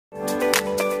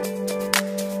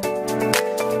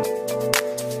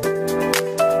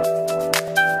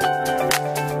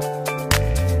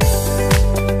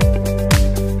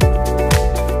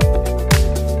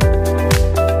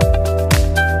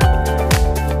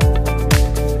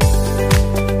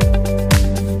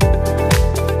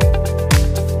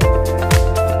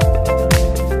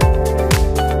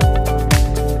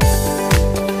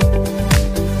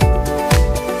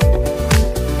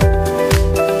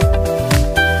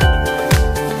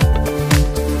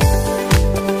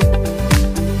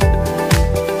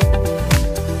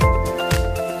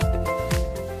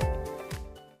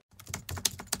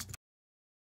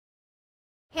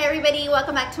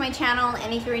channel,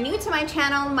 and if you're new to my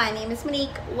channel, my name is Monique.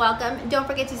 Welcome. Don't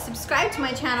forget to subscribe to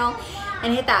my channel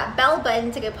and hit that bell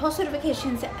button to get post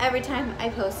notifications every time I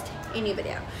post a new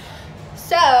video.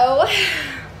 So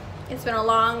it's been a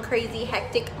long, crazy,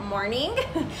 hectic morning,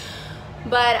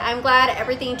 but I'm glad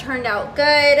everything turned out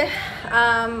good.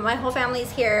 My whole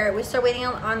family's here. We're still waiting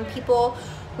on people.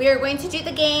 We are going to do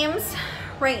the games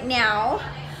right now,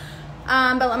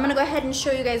 but I'm gonna go ahead and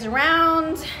show you guys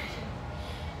around.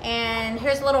 And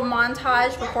here's a little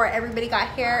montage before everybody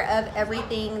got here of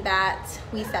everything that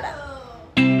we set up.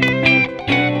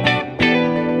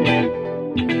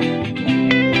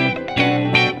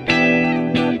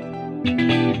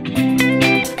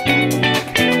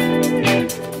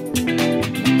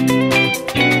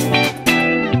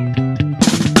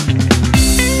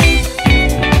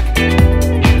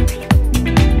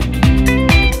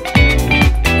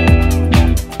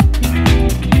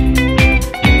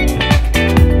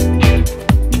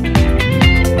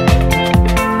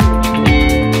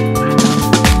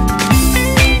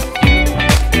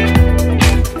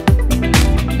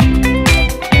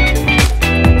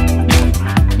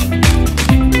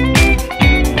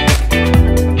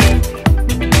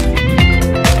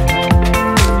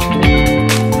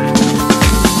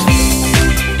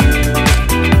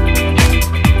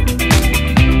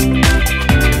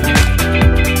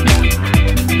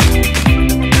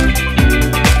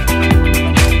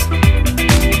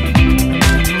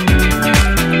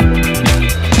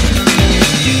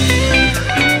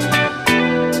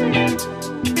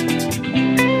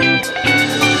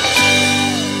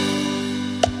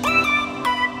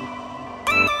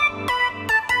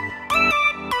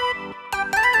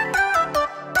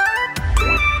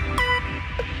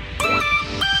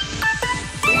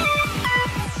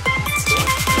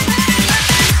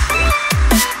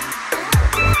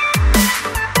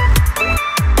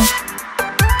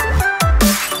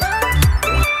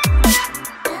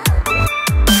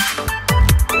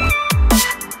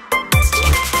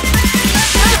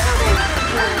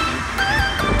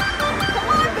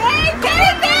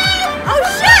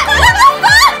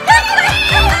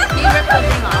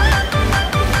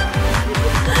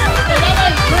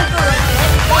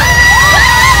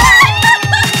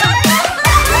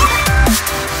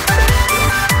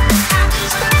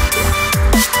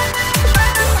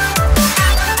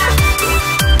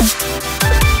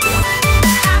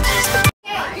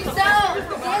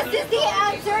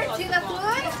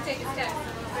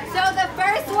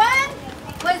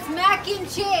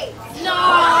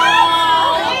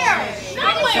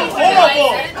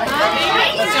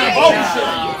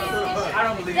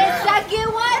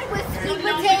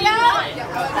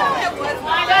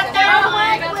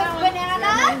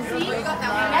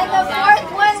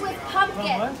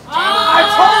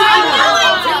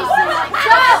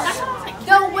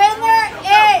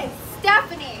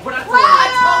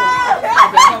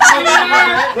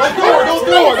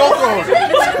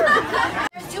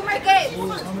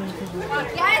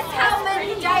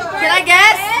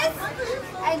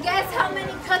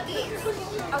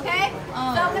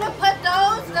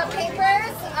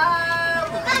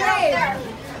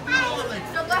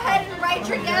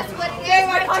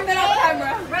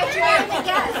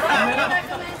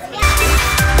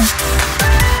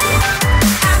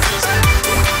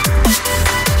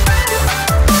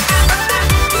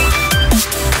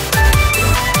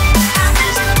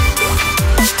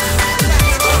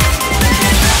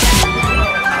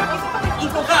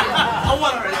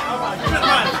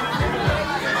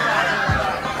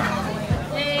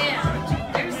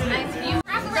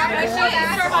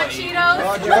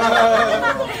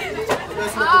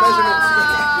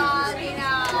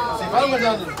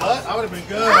 I would have been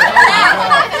good.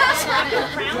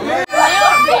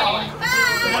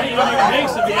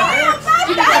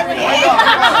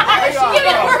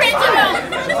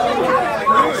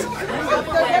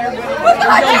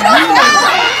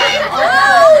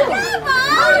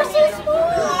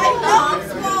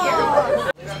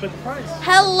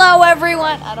 Hello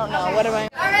everyone. I don't know. What am I?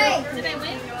 Alright.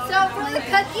 So for the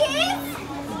cookies.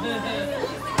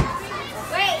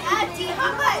 Wait, Auntie,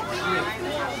 how much?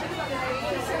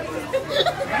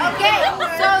 Okay,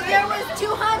 so there was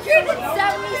 276.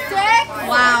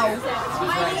 Wow.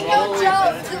 My Nino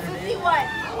Joe, 251.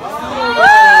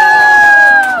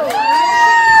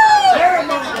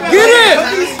 Get it!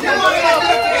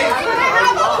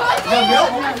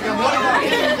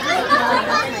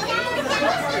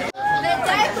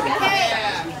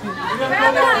 The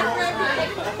diaper cake.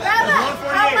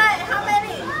 Grandma, how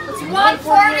many?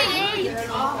 148.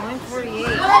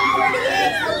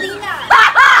 148, Alina.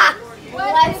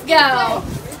 Let's go.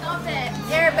 Stop it.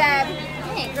 There, babe.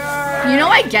 Hey, girl. You know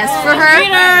I guessed for her.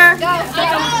 Cheater!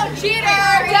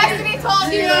 Cheater! Destiny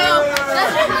told you!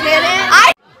 Did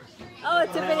it? Oh,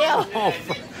 it's a video.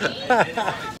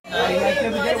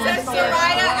 It says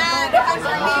Soraya and has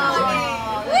her name on it.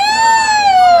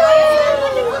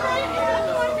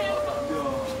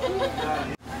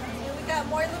 We got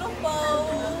more little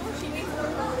bows. She makes more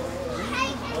bows.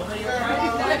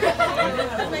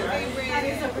 That's my favorite.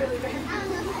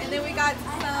 And then we got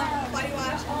some body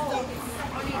wash.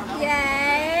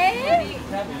 Yay!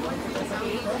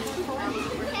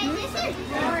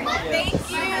 Thank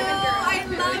you. I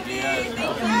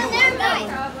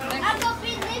love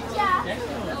it. Thank you.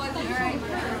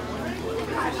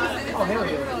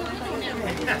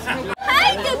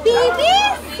 Hi, the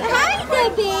babies. Hi, the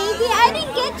baby. I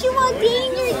didn't get you all day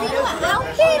in your little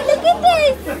outfit. Look at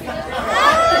this.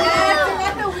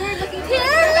 Oh, Weird looking hi,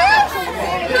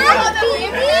 baby.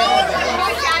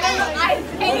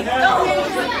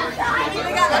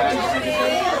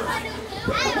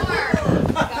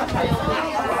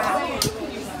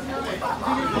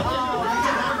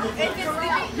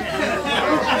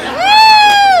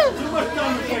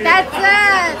 That's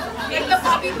it. Get the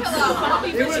puppy pillow.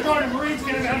 It was going to Marine's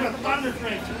going to have a thunder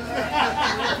drink.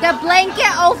 The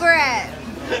blanket over it.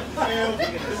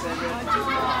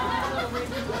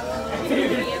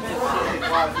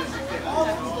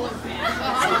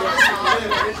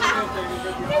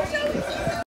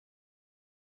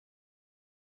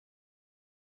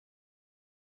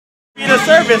 Be the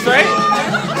service, right?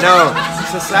 No,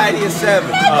 Society is 7.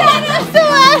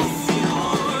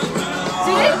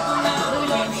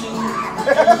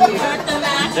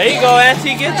 There you go,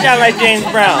 Auntie. Get down like James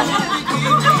Brown.